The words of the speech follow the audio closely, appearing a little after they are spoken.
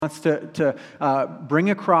wants to bring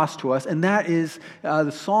across to us, and that is the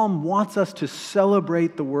psalm wants us to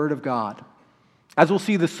celebrate the Word of God. As we'll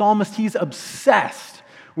see, the psalmist, he's obsessed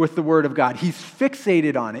with the Word of God. He's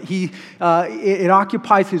fixated on it. It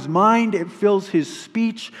occupies his mind. It fills his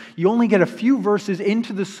speech. You only get a few verses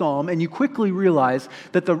into the psalm, and you quickly realize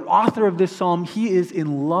that the author of this psalm, he is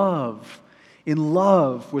in love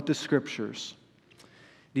with the Scriptures.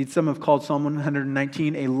 Indeed, some have called Psalm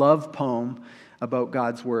 119 a love poem about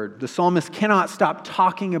God's Word. The psalmist cannot stop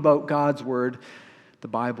talking about God's Word, the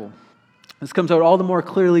Bible. This comes out all the more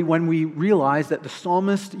clearly when we realize that the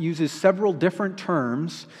psalmist uses several different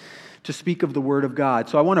terms to speak of the Word of God.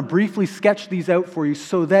 So I want to briefly sketch these out for you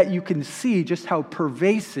so that you can see just how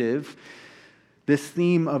pervasive this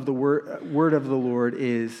theme of the Word of the Lord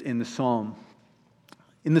is in the psalm.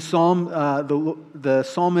 In the psalm, the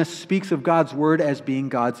psalmist speaks of God's Word as being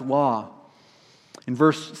God's law. In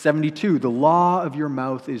verse 72, the law of your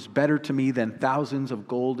mouth is better to me than thousands of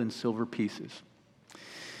gold and silver pieces.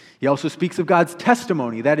 He also speaks of God's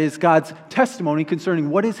testimony. That is, God's testimony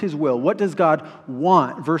concerning what is His will. What does God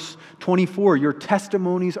want? Verse 24, your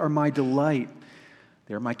testimonies are my delight.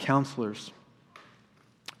 They are my counselors.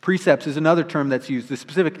 Precepts is another term that's used. The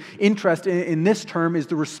specific interest in this term is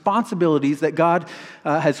the responsibilities that God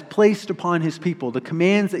has placed upon His people, the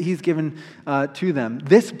commands that He's given to them.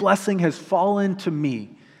 This blessing has fallen to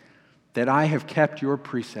me, that I have kept your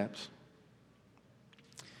precepts.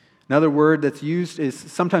 Another word that's used is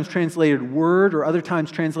sometimes translated word or other times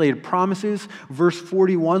translated promises. Verse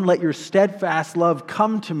 41, let your steadfast love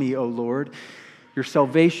come to me, O Lord, your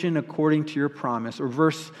salvation according to your promise. Or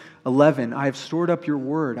verse 11, I have stored up your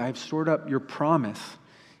word, I have stored up your promise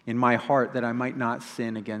in my heart that I might not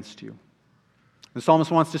sin against you. The psalmist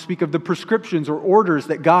wants to speak of the prescriptions or orders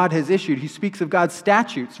that God has issued. He speaks of God's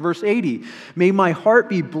statutes. Verse 80, may my heart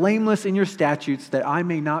be blameless in your statutes that I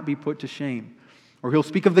may not be put to shame. Or he'll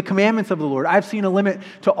speak of the commandments of the Lord. I've seen a limit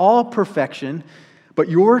to all perfection, but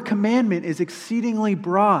your commandment is exceedingly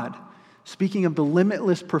broad, speaking of the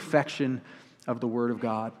limitless perfection of the Word of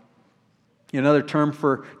God. Another term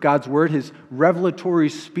for God's Word, His revelatory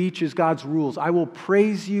speech, is God's rules. I will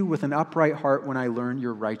praise you with an upright heart when I learn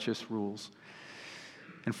your righteous rules.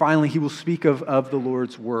 And finally, he will speak of the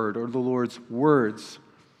Lord's Word, or the Lord's words.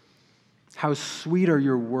 How sweet are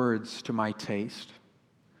your words to my taste,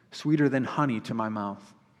 sweeter than honey to my mouth.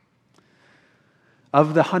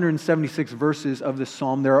 Of the 176 verses of the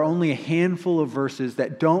psalm, there are only a handful of verses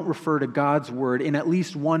that don't refer to God's Word in at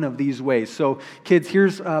least one of these ways. So, kids,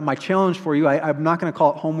 here's my challenge for you. I'm not going to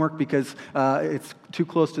call it homework because it's too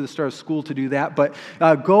close to the start of school to do that. But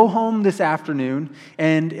go home this afternoon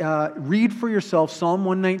and read for yourself Psalm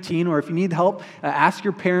 119, or if you need help, ask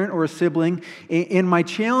your parent or a sibling. And my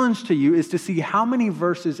challenge to you is to see how many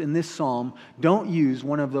verses in this psalm don't use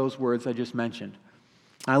one of those words I just mentioned.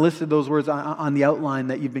 I listed those words on the outline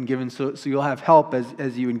that you've been given, so you'll have help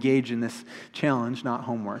as you engage in this challenge, not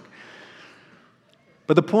homework.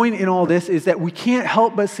 But the point in all this is that we can't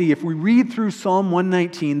help but see, if we read through Psalm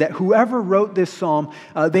 119, that whoever wrote this psalm,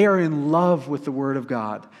 they are in love with the Word of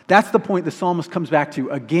God. That's the point the psalmist comes back to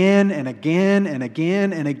again and again and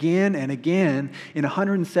again and again and again in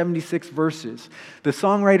 176 verses. The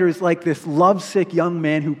songwriter is like this lovesick young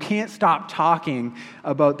man who can't stop talking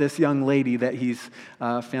about this young lady that he's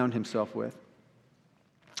found himself with.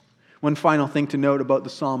 One final thing to note about the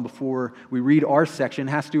psalm before we read our section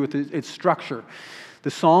has to do with its structure. The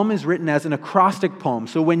psalm is written as an acrostic poem.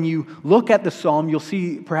 So when you look at the psalm, you'll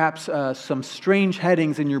see perhaps some strange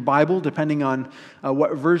headings in your Bible, depending on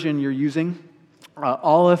what version you're using.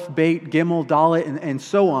 Aleph, Beit, Gimel, Dalet, and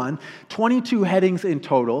so on. 22 headings in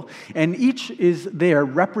total, and each is there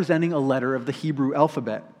representing a letter of the Hebrew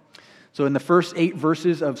alphabet. So in the first 8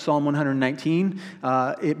 verses of Psalm 119,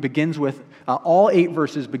 it begins with, all 8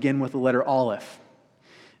 verses begin with the letter Aleph.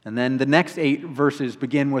 And then the next 8 verses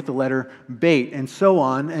begin with the letter Beit, and so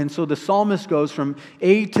on. And so the psalmist goes from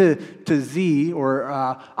A to Z, or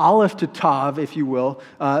Aleph to Tav, if you will,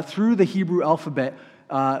 through the Hebrew alphabet,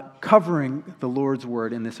 covering the Lord's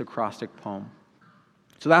Word in this acrostic poem.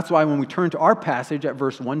 So that's why when we turn to our passage at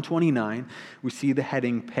verse 129, we see the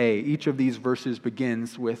heading Pei. Each of these verses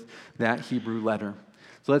begins with that Hebrew letter.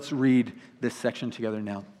 So let's read this section together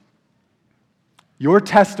now. Your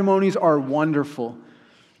testimonies are wonderful.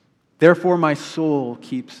 Therefore, my soul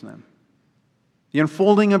keeps them. The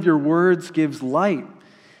unfolding of your words gives light.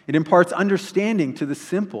 It imparts understanding to the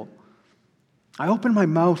simple. I open my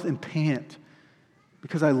mouth and pant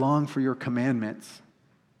because I long for your commandments.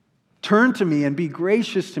 Turn to me and be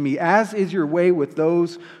gracious to me, as is your way with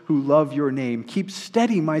those who love your name. Keep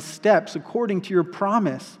steady my steps according to your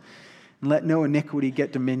promise. and let no iniquity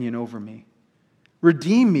get dominion over me.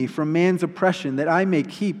 Redeem me from man's oppression, that I may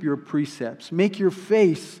keep your precepts. Make your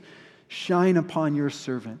face shine upon your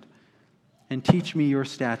servant, and teach me your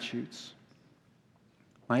statutes.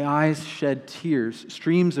 My eyes shed tears,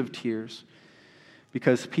 streams of tears,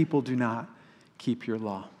 because people do not keep your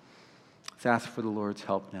law. Let's ask for the Lord's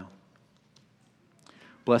help now.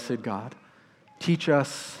 Blessed God, teach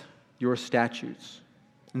us your statutes.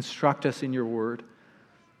 Instruct us in your word.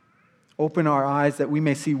 Open our eyes that we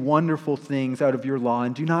may see wonderful things out of your law,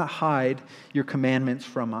 and do not hide your commandments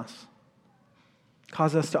from us.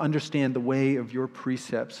 Cause us to understand the way of your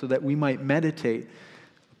precepts, so that we might meditate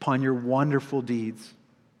upon your wonderful deeds.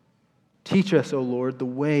 Teach us, O Lord, the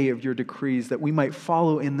way of your decrees, that we might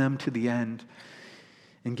follow in them to the end,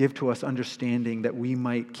 and give to us understanding that we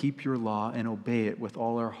might keep your law and obey it with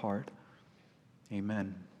all our heart.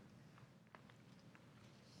 Amen.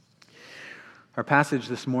 Our passage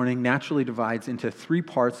this morning naturally divides into 3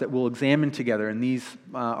 parts that we'll examine together, and these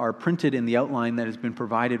are printed in the outline that has been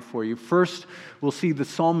provided for you. First, we'll see the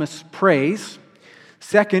psalmist's praise.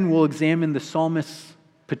 Second, we'll examine the psalmist's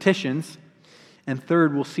petitions. And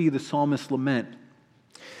third, we'll see the psalmist's lament.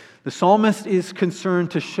 The psalmist is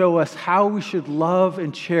concerned to show us how we should love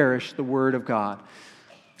and cherish the Word of God.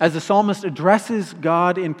 As the psalmist addresses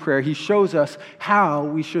God in prayer, he shows us how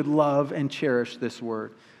we should love and cherish this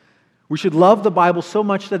Word. We should love the Bible so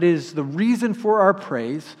much that it is the reason for our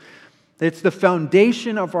praise, that it's the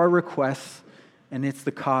foundation of our requests, and it's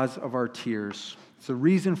the cause of our tears. It's the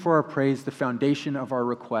reason for our praise, the foundation of our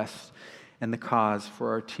requests, and the cause for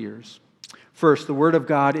our tears. First, the Word of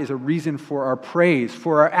God is a reason for our praise,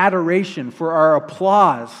 for our adoration, for our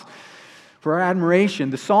applause, for our admiration.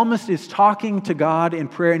 The psalmist is talking to God in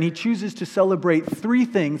prayer, and he chooses to celebrate 3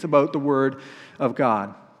 things about the Word of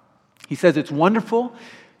God. He says it's wonderful.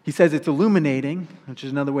 He says it's illuminating, which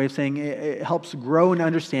is another way of saying it helps grow in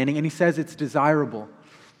understanding, and he says it's desirable.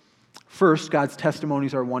 First, God's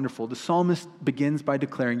testimonies are wonderful. The psalmist begins by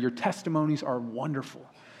declaring, "Your testimonies are wonderful.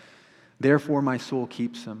 Therefore my soul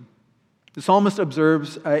keeps them." The psalmist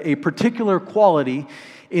observes a particular quality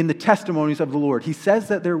in the testimonies of the Lord. He says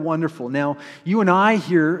that they're wonderful. Now, you and I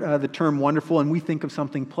hear the term wonderful, and we think of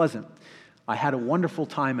something pleasant. I had a wonderful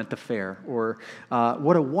time at the fair, or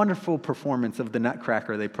what a wonderful performance of the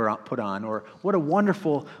Nutcracker they put on, or what a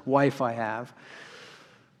wonderful wife I have.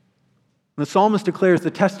 The psalmist declares the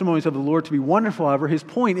testimonies of the Lord to be wonderful. However, his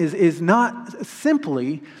point is not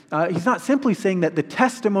simply, he's not simply saying that the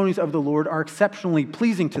testimonies of the Lord are exceptionally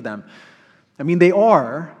pleasing to them. I mean, they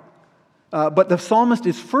are, but the psalmist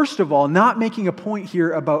is first of all not making a point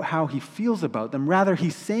here about how he feels about them. Rather,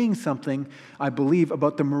 he's saying something, I believe,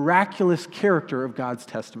 about the miraculous character of God's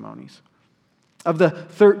testimonies. Of the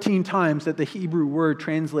 13 times that the Hebrew word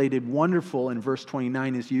translated wonderful in verse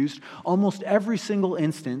 29 is used, almost every single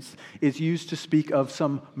instance is used to speak of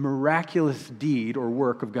some miraculous deed or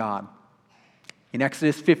work of God. In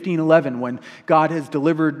Exodus 15:11, when God has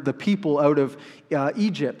delivered the people out of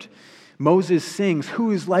Egypt, Moses sings,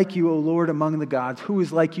 "Who is like you, O Lord, among the gods? Who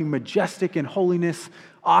is like you, majestic in holiness,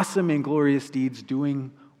 awesome in glorious deeds,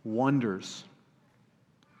 doing wonders?"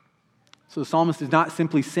 So the psalmist is not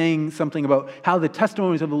simply saying something about how the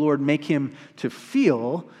testimonies of the Lord make him to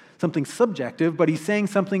feel, something subjective, but he's saying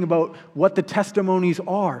something about what the testimonies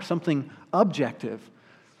are, something objective.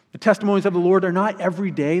 The testimonies of the Lord are not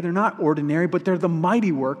everyday, they're not ordinary, but they're the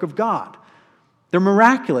mighty work of God. They're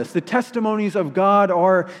miraculous. The testimonies of God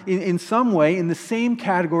are, in some way, in the same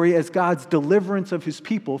category as God's deliverance of his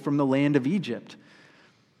people from the land of Egypt.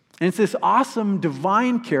 And it's this awesome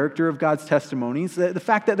divine character of God's testimonies, the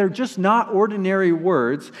fact that they're just not ordinary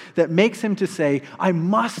words, that makes him to say, I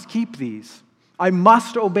must keep these. I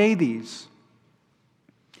must obey these.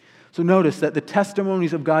 So notice that the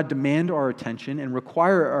testimonies of God demand our attention and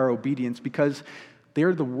require our obedience because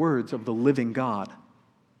they're the words of the living God.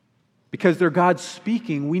 Because they're God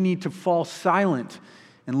speaking, we need to fall silent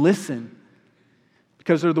and listen.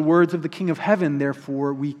 Because they're the words of the King of Heaven,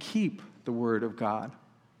 therefore we keep the word of God.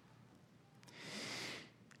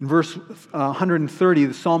 In verse 130,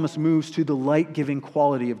 the psalmist moves to the light-giving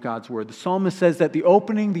quality of God's word. The psalmist says that the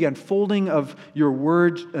opening, the unfolding of your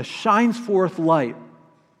word shines forth light.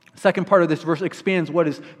 The second part of this verse expands what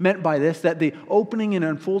is meant by this, that the opening and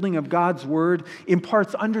unfolding of God's word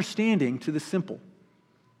imparts understanding to the simple.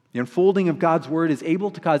 The unfolding of God's word is able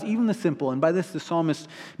to cause even the simple, and by this the psalmist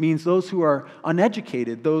means those who are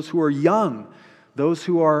uneducated, those who are young, those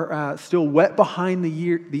who are still wet behind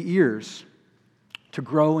the ears, to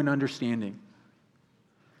grow in understanding.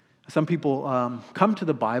 Some people come to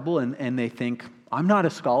the Bible and they think, I'm not a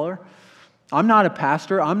scholar, I'm not a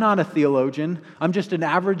pastor. I'm not a theologian. I'm just an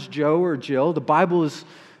average Joe or Jill. The Bible is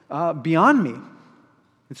beyond me.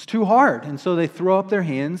 It's too hard. And so they throw up their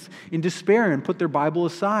hands in despair and put their Bible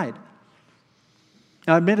aside.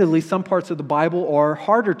 Now, admittedly, some parts of the Bible are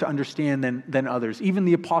harder to understand than others. Even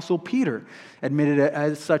the Apostle Peter admitted it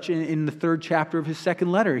as such in the 3rd chapter of his 2nd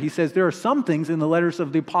letter. He says there are some things in the letters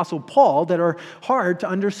of the Apostle Paul that are hard to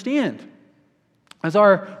understand. As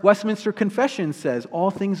our Westminster Confession says, all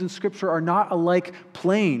things in Scripture are not alike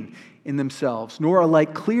plain in themselves, nor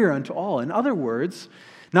alike clear unto all. In other words,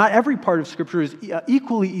 not every part of Scripture is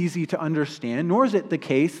equally easy to understand, nor is it the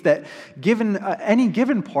case that any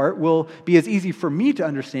given part will be as easy for me to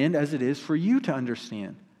understand as it is for you to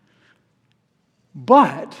understand.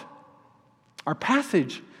 But our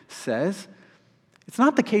passage says it's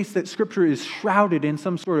not the case that Scripture is shrouded in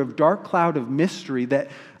some sort of dark cloud of mystery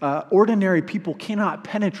that ordinary people cannot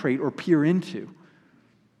penetrate or peer into.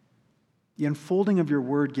 The unfolding of your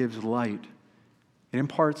word gives light. It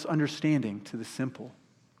imparts understanding to the simple.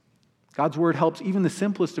 God's word helps even the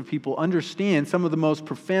simplest of people understand some of the most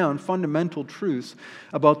profound, fundamental truths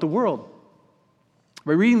about the world.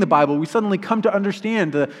 By reading the Bible, we suddenly come to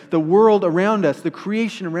understand the world around us, the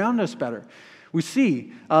creation around us better. We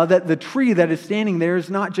see that the tree that is standing there is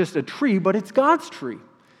not just a tree, but it's God's tree.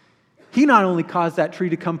 He not only caused that tree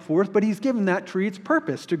to come forth, but He's given that tree its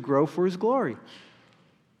purpose to grow for His glory.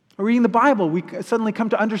 Reading the Bible, we suddenly come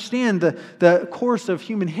to understand the course of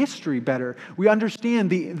human history better. We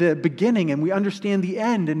understand the beginning and we understand the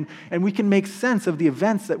end, and we can make sense of the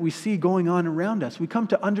events that we see going on around us. We come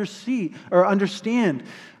to understand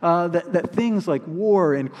that things like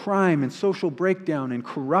war and crime and social breakdown and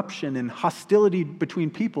corruption and hostility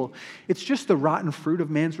between people, it's just the rotten fruit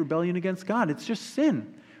of man's rebellion against God. It's just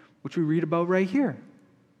sin, which we read about right here.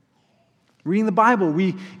 Reading the Bible,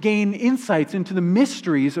 we gain insights into the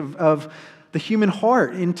mysteries of the human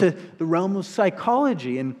heart, into the realm of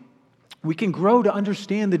psychology, and we can grow to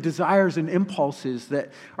understand the desires and impulses that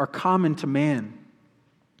are common to man.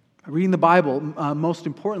 Reading the Bible, most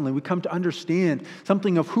importantly, we come to understand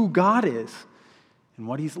something of who God is and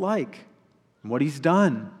what He's like and what He's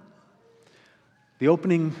done. The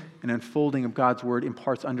opening and unfolding of God's Word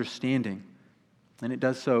imparts understanding, and it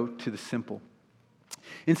does so to the simple.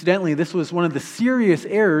 Incidentally, this was one of the serious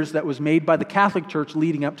errors that was made by the Catholic Church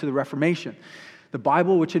leading up to the Reformation. The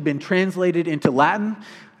Bible, which had been translated into Latin,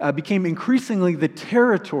 became increasingly the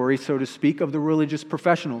territory, so to speak, of the religious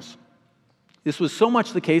professionals. This was so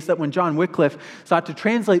much the case that when John Wycliffe sought to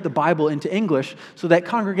translate the Bible into English so that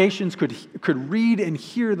congregations could read and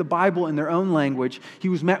hear the Bible in their own language, he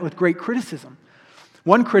was met with great criticism.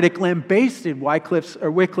 One critic lambasted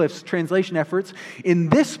Wycliffe's translation efforts. In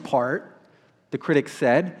this part, the critic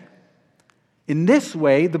said, in this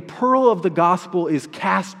way, the pearl of the gospel is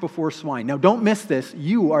cast before swine. Now, don't miss this.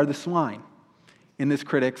 You are the swine in this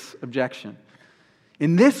critic's objection.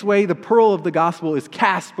 In this way, the pearl of the gospel is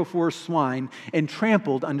cast before swine and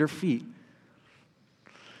trampled under feet.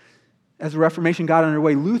 As the Reformation got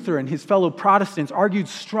underway, Luther and his fellow Protestants argued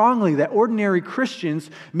strongly that ordinary Christians,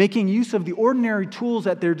 making use of the ordinary tools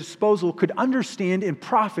at their disposal, could understand and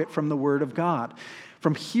profit from the Word of God,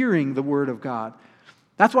 from hearing the Word of God.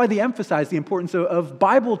 That's why they emphasize the importance of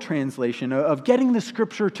Bible translation, of getting the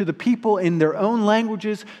Scripture to the people in their own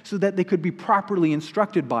languages so that they could be properly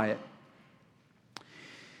instructed by it.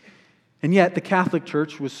 And yet, the Catholic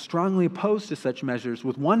Church was strongly opposed to such measures,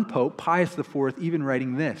 with one pope, Pius IV, even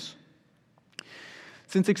writing this: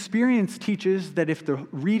 since experience teaches that if the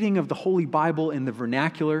reading of the Holy Bible in the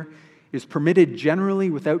vernacular is permitted generally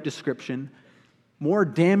without description, more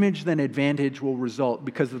damage than advantage will result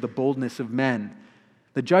because of the boldness of men.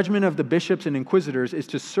 The judgment of the bishops and inquisitors is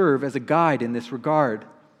to serve as a guide in this regard.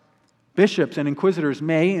 Bishops and inquisitors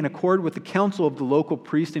may, in accord with the counsel of the local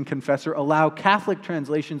priest and confessor, allow Catholic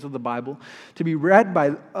translations of the Bible to be read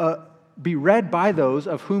by those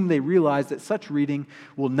of whom they realize that such reading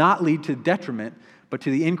will not lead to detriment, but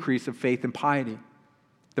to the increase of faith and piety.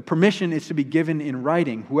 The permission is to be given in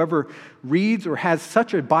writing. Whoever reads or has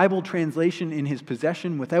such a Bible translation in his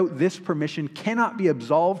possession without this permission cannot be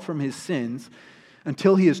absolved from his sins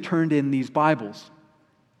until he has turned in these Bibles.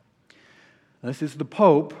 This is the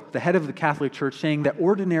Pope, the head of the Catholic Church, saying that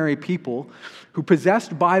ordinary people who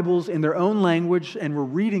possessed Bibles in their own language and were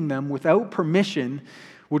reading them without permission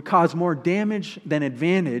would cause more damage than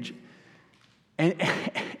advantage,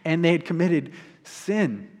 and they had committed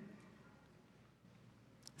sin.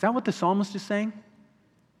 Is that what the psalmist is saying?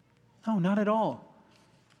 No, not at all.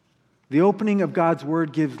 The opening of God's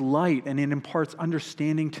Word gives light and it imparts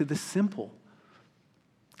understanding to the simple.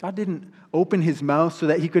 God didn't open his mouth so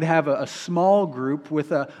that he could have a small group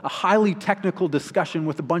with a highly technical discussion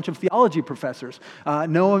with a bunch of theology professors.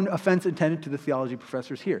 No offense intended to the theology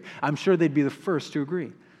professors here. I'm sure they'd be the first to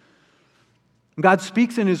agree. God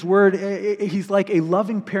speaks in his word. He's like a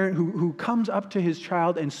loving parent who comes up to his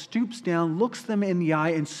child and stoops down, looks them in the eye,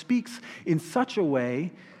 and speaks in such a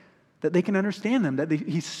way that they can understand them, that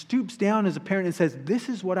he stoops down as a parent and says, this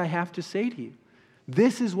is what I have to say to you.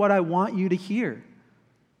 This is what I want you to hear.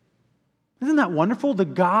 Isn't that wonderful? The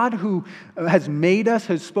God who has made us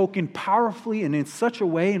has spoken powerfully and in such a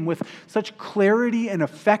way and with such clarity and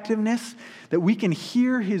effectiveness that we can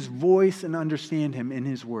hear his voice and understand him in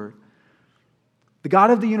his word. The God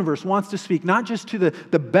of the universe wants to speak not just to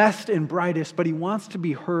the best and brightest, but he wants to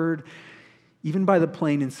be heard even by the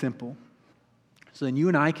plain and simple. So then you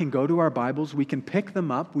and I can go to our Bibles, we can pick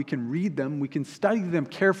them up, we can read them, we can study them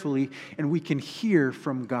carefully, and we can hear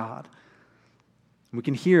from God. We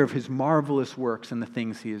can hear of his marvelous works and the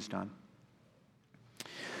things he has done.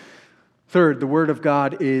 Third, the word of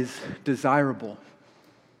God is desirable.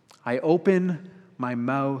 I open my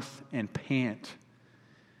mouth and pant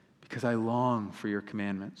because I long for your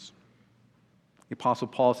commandments. The Apostle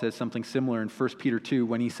Paul says something similar in 1 Peter 2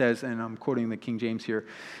 when he says, and I'm quoting the King James here,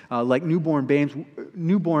 like newborn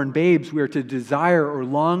babes, we are to desire or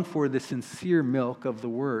long for the sincere milk of the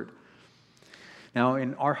word. Now,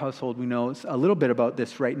 in our household, we know a little bit about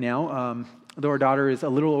this right now. Though our daughter is a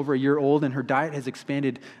little over a year old and her diet has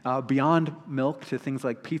expanded beyond milk to things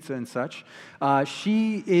like pizza and such,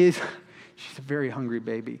 she's a very hungry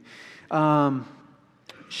baby. When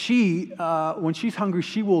she's hungry,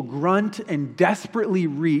 she will grunt and desperately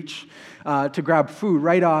reach to grab food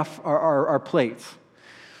right off our plates.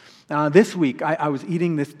 This week, I was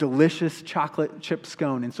eating this delicious chocolate chip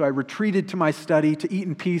scone, and so I retreated to my study to eat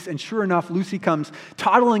in peace, and sure enough, Lucy comes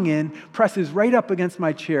toddling in, presses right up against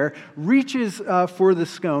my chair, reaches for the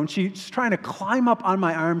scone. She's trying to climb up on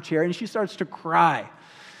my armchair, and she starts to cry.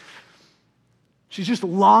 She's just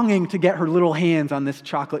longing to get her little hands on this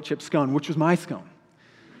chocolate chip scone, which was my scone.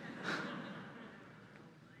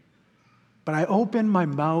 But I open my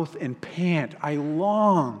mouth and pant. I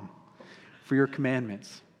long for your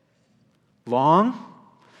commandments. Long?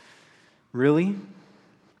 Really? Is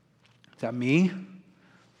that me? Is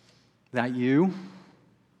that you?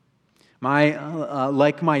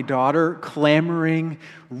 Like my daughter, clamoring,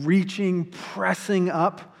 reaching, pressing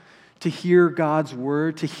up to hear God's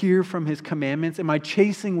word, to hear from his commandments? Am I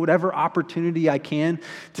chasing whatever opportunity I can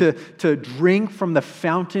to drink from the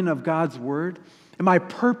fountain of God's word? Am I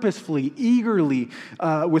purposefully, eagerly,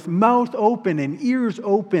 with mouth open and ears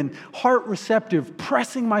open, heart receptive,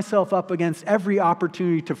 pressing myself up against every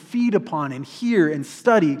opportunity to feed upon and hear and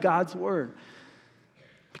study God's word?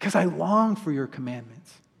 Because I long for your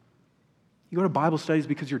commandments. You go to Bible studies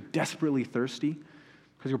because you're desperately thirsty,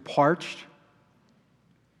 because you're parched.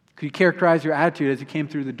 Could you characterize your attitude as you came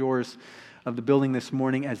through the doors of the building this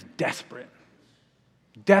morning as desperate?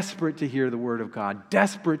 Desperate to hear the word of God,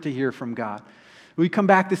 desperate to hear from God. Will you come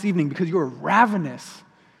back this evening because you are ravenous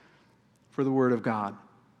for the word of God?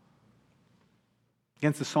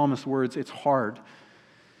 Against the psalmist's words, it's hard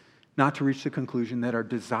not to reach the conclusion that our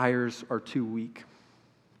desires are too weak.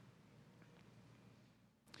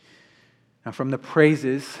 Now, from the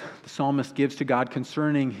praises the psalmist gives to God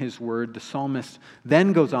concerning his word, the psalmist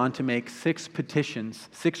then goes on to make 6 petitions,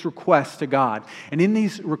 6 requests to God. And in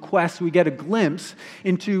these requests, we get a glimpse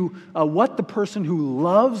into what the person who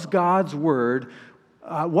loves God's word,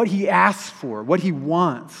 what he asks for, what he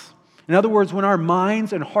wants. In other words, when our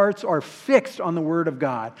minds and hearts are fixed on the word of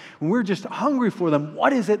God, when we're just hungry for them,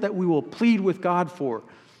 what is it that we will plead with God for?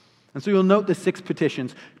 And so you'll note the 6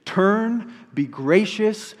 petitions. Turn, be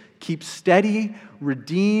gracious, keep steady,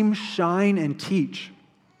 redeem, shine, and teach.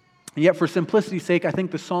 And yet, for simplicity's sake, I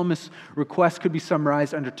think the psalmist's request could be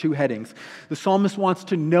summarized under 2 headings. The psalmist wants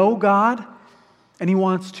to know God, and he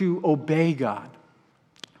wants to obey God.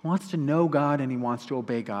 He wants to know God, and he wants to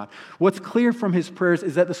obey God. What's clear from his prayers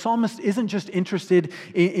is that the psalmist isn't just interested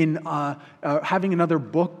in having another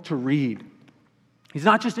book to read. He's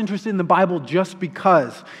not just interested in the Bible just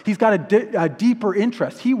because. He's got a deeper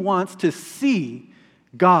interest. He wants to see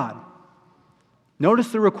God.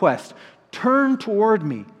 Notice the request. Turn toward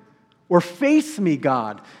me or face me,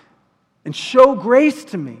 God, and show grace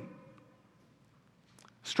to me.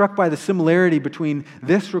 Struck by the similarity between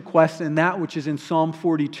this request and that which is in Psalm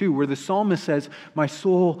 42, where the psalmist says, my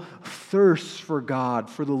soul thirsts for God,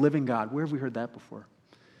 for the living God. Where have we heard that before?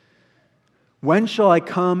 When shall I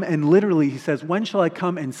come? And literally he says, when shall I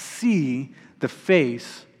come and see the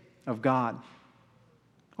face of God?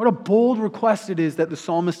 What a bold request it is that the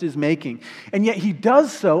psalmist is making. And yet he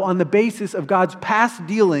does so on the basis of God's past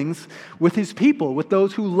dealings with his people, with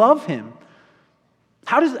those who love him.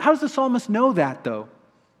 How does the psalmist know that, though?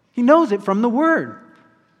 He knows it from the Word.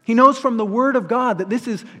 He knows from the Word of God that this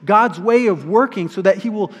is God's way of working so that he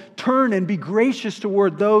will turn and be gracious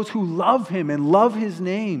toward those who love him and love his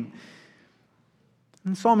name.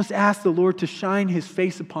 And the psalmist asks the Lord to shine his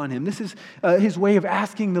face upon him. This is his way of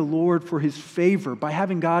asking the Lord for his favor by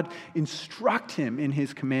having God instruct him in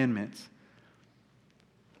his commandments.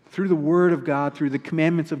 Through the Word of God, through the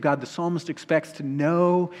commandments of God, the psalmist expects to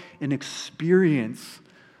know and experience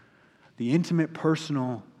the intimate,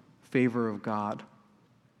 personal favor of God.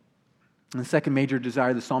 And the second major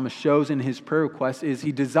desire the psalmist shows in his prayer request is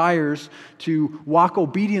he desires to walk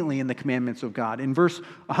obediently in the commandments of God. In verse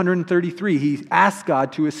 133, he asks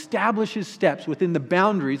God to establish his steps within the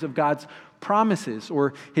boundaries of God's promises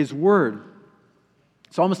or his word.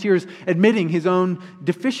 The psalmist here is admitting his own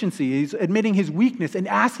deficiency. He's admitting his weakness and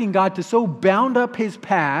asking God to so bound up his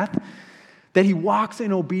path that he walks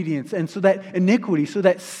in obedience and so that iniquity, so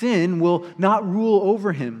that sin will not rule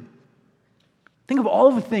over him. Think of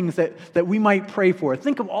all the things that we might pray for.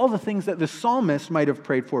 Think of all the things that the psalmist might have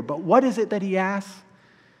prayed for. But what is it that he asks?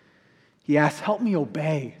 He asks, help me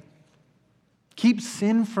obey. Keep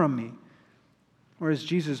sin from me. Or as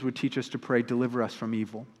Jesus would teach us to pray, deliver us from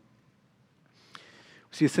evil.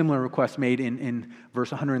 We see a similar request made in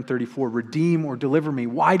verse 134, redeem or deliver me.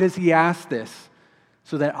 Why does he ask this?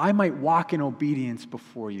 So that I might walk in obedience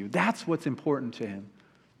before you. That's what's important to him.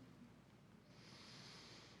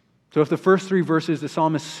 So if the first three verses, the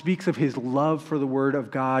psalmist speaks of his love for the Word of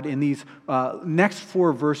God, in these next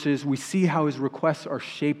four verses, we see how his requests are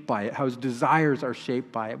shaped by it, how his desires are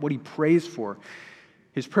shaped by it, what he prays for.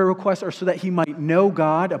 His prayer requests are so that he might know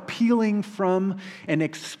God, appealing from and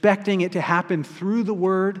expecting it to happen through the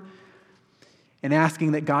Word, and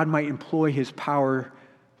asking that God might employ his power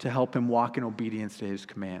to help him walk in obedience to his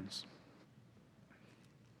commands.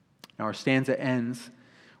 Now our stanza ends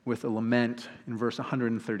with a lament in verse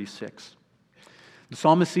 136. The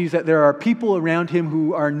psalmist sees that there are people around him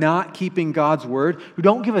who are not keeping God's word, who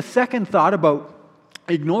don't give a second thought about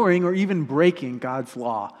ignoring or even breaking God's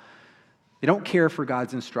law. They don't care for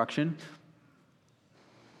God's instruction.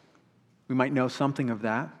 We might know something of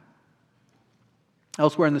that.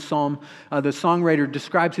 Elsewhere in the psalm, the songwriter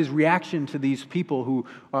describes his reaction to these people who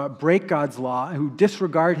break God's law, who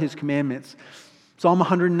disregard his commandments. Psalm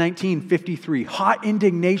 119:53, hot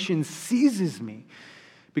indignation seizes me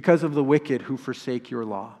because of the wicked who forsake your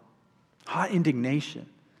law. Hot indignation.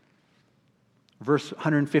 Verse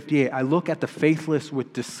 158, I look at the faithless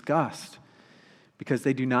with disgust because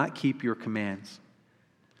they do not keep your commands.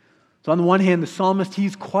 So on the one hand, the psalmist,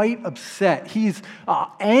 he's quite upset. He's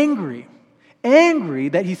angry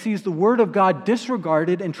that he sees the word of God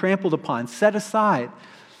disregarded and trampled upon, set aside.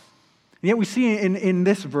 And yet we see in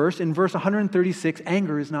this verse, in verse 136,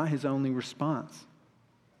 anger is not his only response.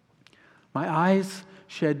 My eyes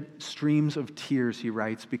shed streams of tears, he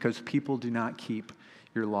writes, because people do not keep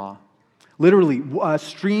your law. Literally,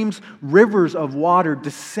 streams, rivers of water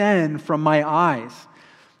descend from my eyes.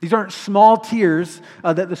 These aren't small tears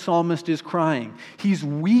that the psalmist is crying. He's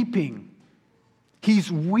weeping.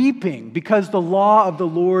 He's weeping because the law of the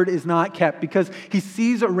Lord is not kept, because he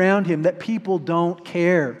sees around him that people don't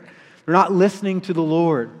care. They're not listening to the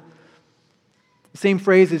Lord. The same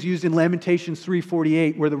phrase is used in Lamentations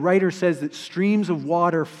 3:48, where the writer says that streams of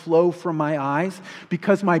water flow from my eyes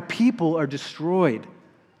because my people are destroyed.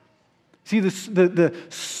 See, the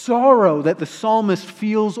sorrow that the psalmist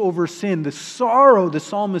feels over sin, the sorrow the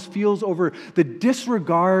psalmist feels over the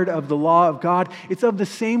disregard of the law of God, it's of the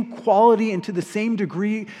same quality and to the same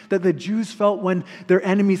degree that the Jews felt when their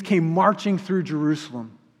enemies came marching through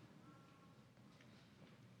Jerusalem.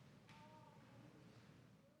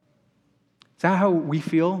 Is that how we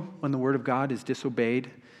feel when the Word of God is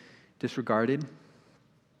disobeyed, disregarded?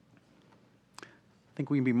 I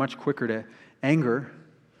think we can be much quicker to anger,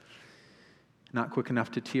 not quick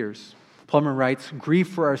enough to tears. Plummer writes, grief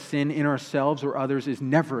for our sin in ourselves or others is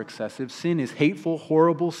never excessive. Sin is hateful,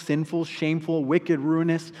 horrible, sinful, shameful, wicked,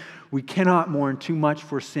 ruinous. We cannot mourn too much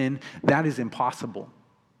for sin. That is impossible.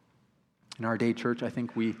 In our day, church, I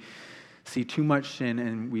think we see too much sin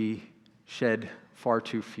and we shed far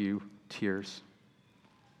too few tears.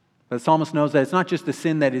 But the psalmist knows that it's not just the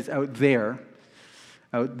sin that is out there.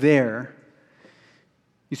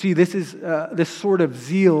 You see, this is this sort of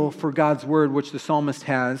zeal for God's word which the psalmist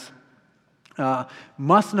has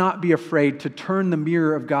must not be afraid to turn the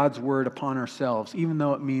mirror of God's word upon ourselves, even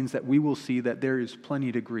though it means that we will see that there is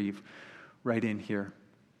plenty to grieve right in here.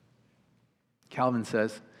 Calvin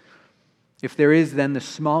says, If there is then the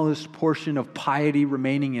smallest portion of piety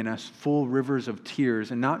remaining in us, full rivers of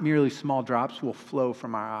tears, and not merely small drops, will flow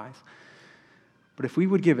from our eyes. But if we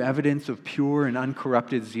would give evidence of pure and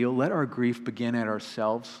uncorrupted zeal, let our grief begin at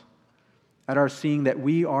ourselves, at our seeing that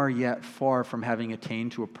we are yet far from having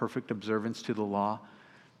attained to a perfect observance to the law,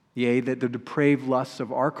 yea, that the depraved lusts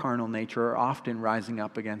of our carnal nature are often rising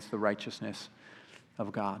up against the righteousness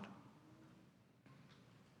of God.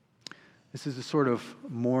 This is the sort of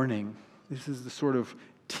mourning, this is the sort of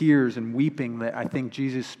tears and weeping that I think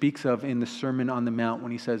Jesus speaks of in the Sermon on the Mount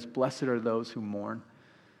when he says, "Blessed are those who mourn."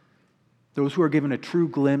 Those who are given a true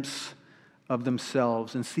glimpse of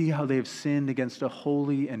themselves and see how they have sinned against a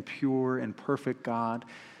holy and pure and perfect God.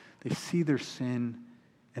 They see their sin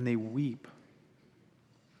and they weep.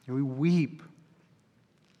 And we weep.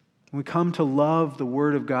 When we come to love the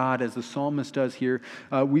Word of God, as the psalmist does here,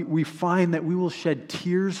 we find that we will shed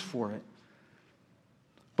tears for it.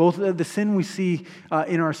 Both the sin we see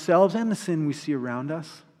in ourselves and the sin we see around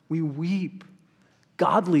us. We weep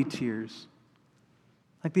godly tears.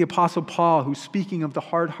 Like the Apostle Paul, who's speaking of the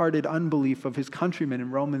hard-hearted unbelief of his countrymen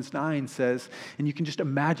in Romans 9 says, and you can just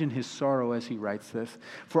imagine his sorrow as he writes this,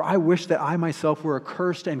 "For I wish that I myself were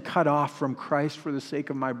accursed and cut off from Christ for the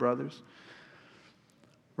sake of my brothers."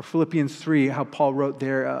 Or Philippians 3, how Paul wrote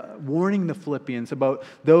there, warning the Philippians about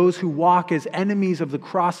those who walk as enemies of the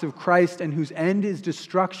cross of Christ and whose end is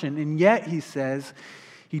destruction. And yet, he says,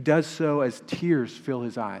 he does so as tears fill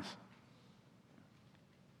his eyes.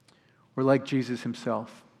 Or like Jesus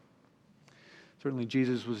himself. Certainly,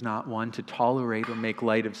 Jesus was not one to tolerate or make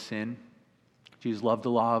light of sin. Jesus loved the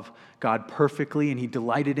law of God perfectly, and he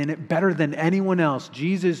delighted in it better than anyone else.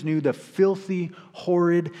 Jesus knew the filthy,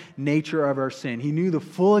 horrid nature of our sin. He knew the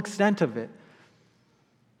full extent of it.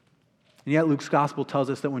 And yet Luke's gospel tells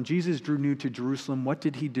us that when Jesus drew near to Jerusalem, what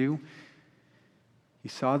did he do? He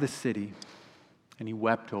saw the city, and he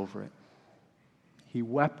wept over it. He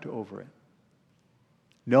wept over it.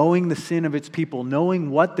 Knowing the sin of its people,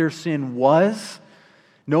 knowing what their sin was,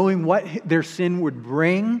 knowing what their sin would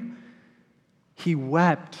bring, he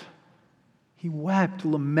wept. He wept,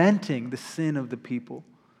 lamenting the sin of the people.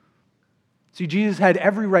 See, Jesus had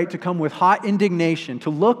every right to come with hot indignation,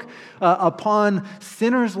 to look upon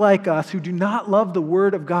sinners like us who do not love the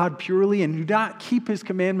Word of God purely and do not keep His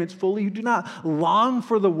commandments fully, who do not long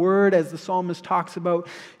for the Word, as the psalmist talks about.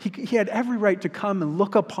 He had every right to come and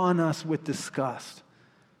look upon us with disgust.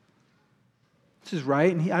 This is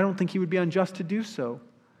right, and I don't think He would be unjust to do so.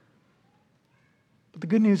 But the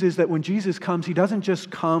good news is that when Jesus comes, He doesn't just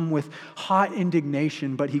come with hot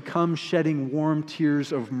indignation, but He comes shedding warm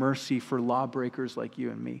tears of mercy for lawbreakers like you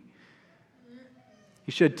and me.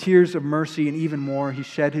 He shed tears of mercy, and even more, He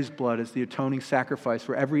shed His blood as the atoning sacrifice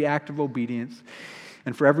for every act of obedience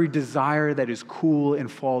and for every desire that is cool and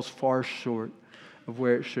falls far short of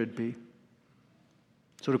where it should be.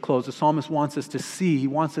 So to close, the psalmist wants us to see, he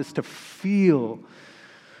wants us to feel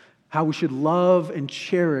how we should love and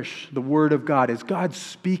cherish the Word of God as God's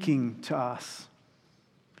speaking to us.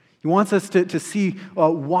 He wants us to see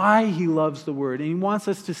why He loves the Word. And He wants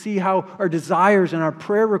us to see how our desires and our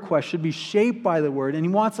prayer requests should be shaped by the Word. And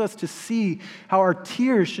He wants us to see how our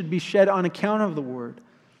tears should be shed on account of the Word.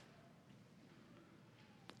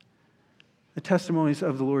 The testimonies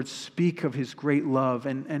of the Lord speak of His great love.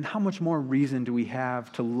 And how much more reason do we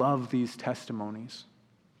have to love these testimonies?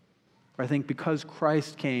 I think because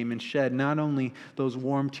Christ came and shed not only those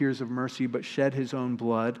warm tears of mercy, but shed His own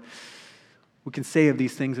blood, we can say of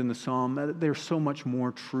these things in the psalm that they're so much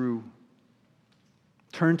more true.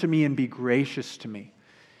 Turn to me and be gracious to me,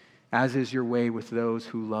 as is your way with those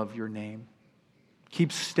who love your name.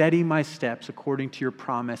 Keep steady my steps according to your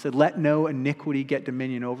promise, and let no iniquity get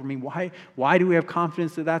dominion over me. Why do we have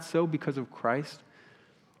confidence that that's so? Because of Christ.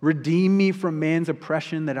 Redeem me from man's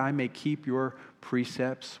oppression that I may keep your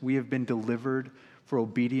precepts. We have been delivered for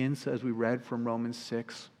obedience, as we read from Romans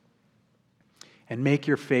 6. And make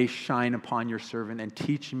your face shine upon your servant and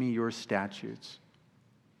teach me your statutes.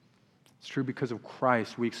 It's true because of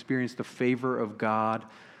Christ. We experience the favor of God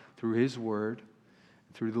through His Word,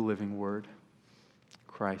 through the living Word,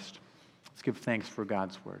 Christ. Let's give thanks for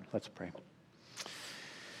God's Word. Let's pray.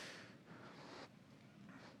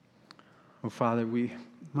 Oh, Father, we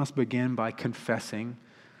must begin by confessing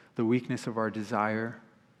the weakness of our desire,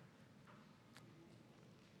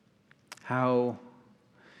 how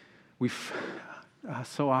we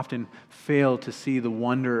so often fail to see the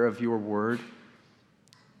wonder of your word,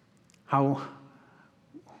 how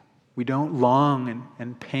we don't long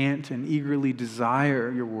and pant and eagerly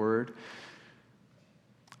desire your word,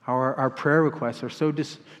 how our prayer requests are so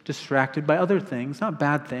distracted by other things, not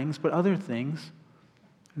bad things, but other things.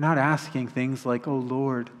 Not asking things like, oh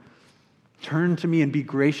Lord, turn to me and be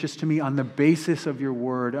gracious to me on the basis of your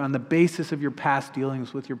word, on the basis of your past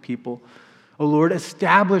dealings with your people. Oh Lord,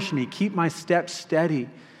 establish me, keep my steps steady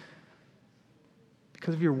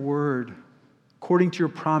because of your word, according to your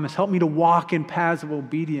promise. Help me to walk in paths of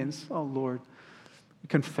obedience. Oh Lord, we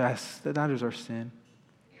confess that that is our sin.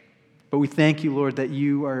 But we thank you, Lord, that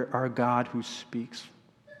you are our God who speaks.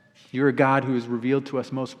 You're a God who has revealed to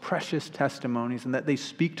us most precious testimonies, and that they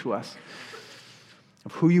speak to us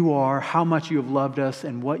of who you are, how much you have loved us,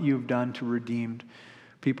 and what you have done to redeem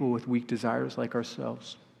people with weak desires like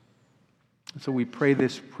ourselves. And so we pray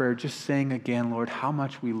this prayer just saying again, Lord, how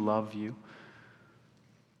much we love you.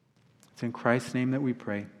 It's in Christ's name that we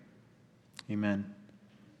pray. Amen.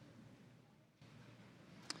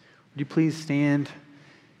 Would you please stand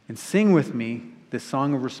and sing with me this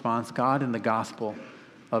song of response, God in the gospel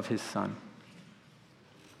of his Son.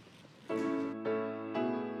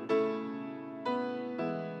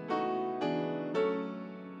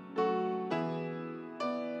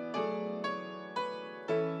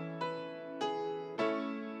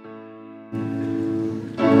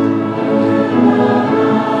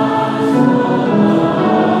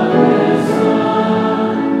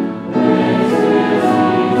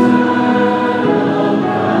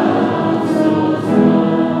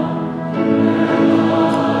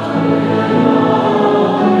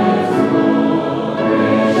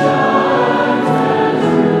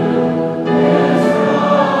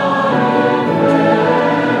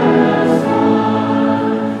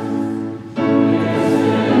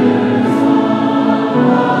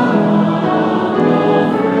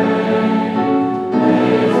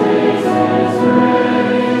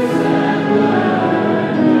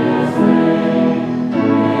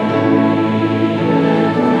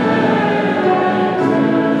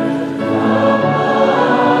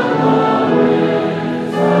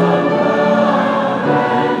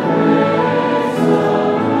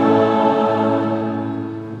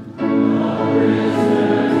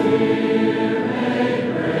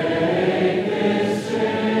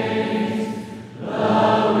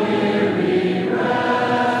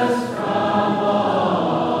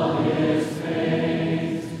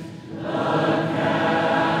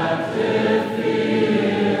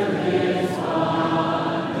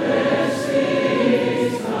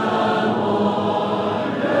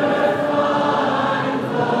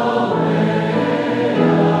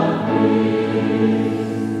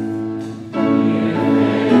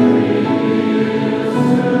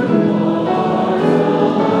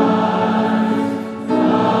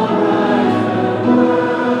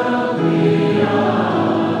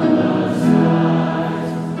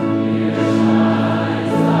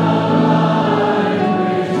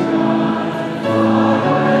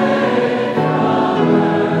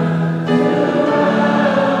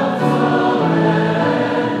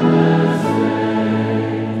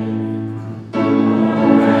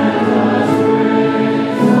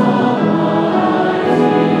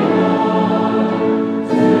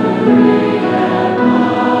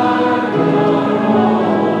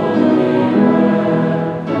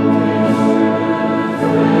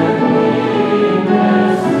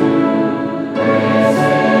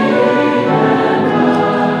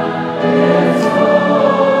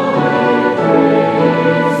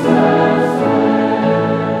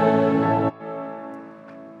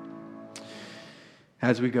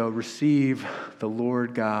 As we go, receive the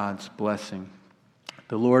Lord God's blessing.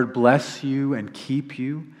 The Lord bless you and keep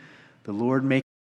you. The Lord make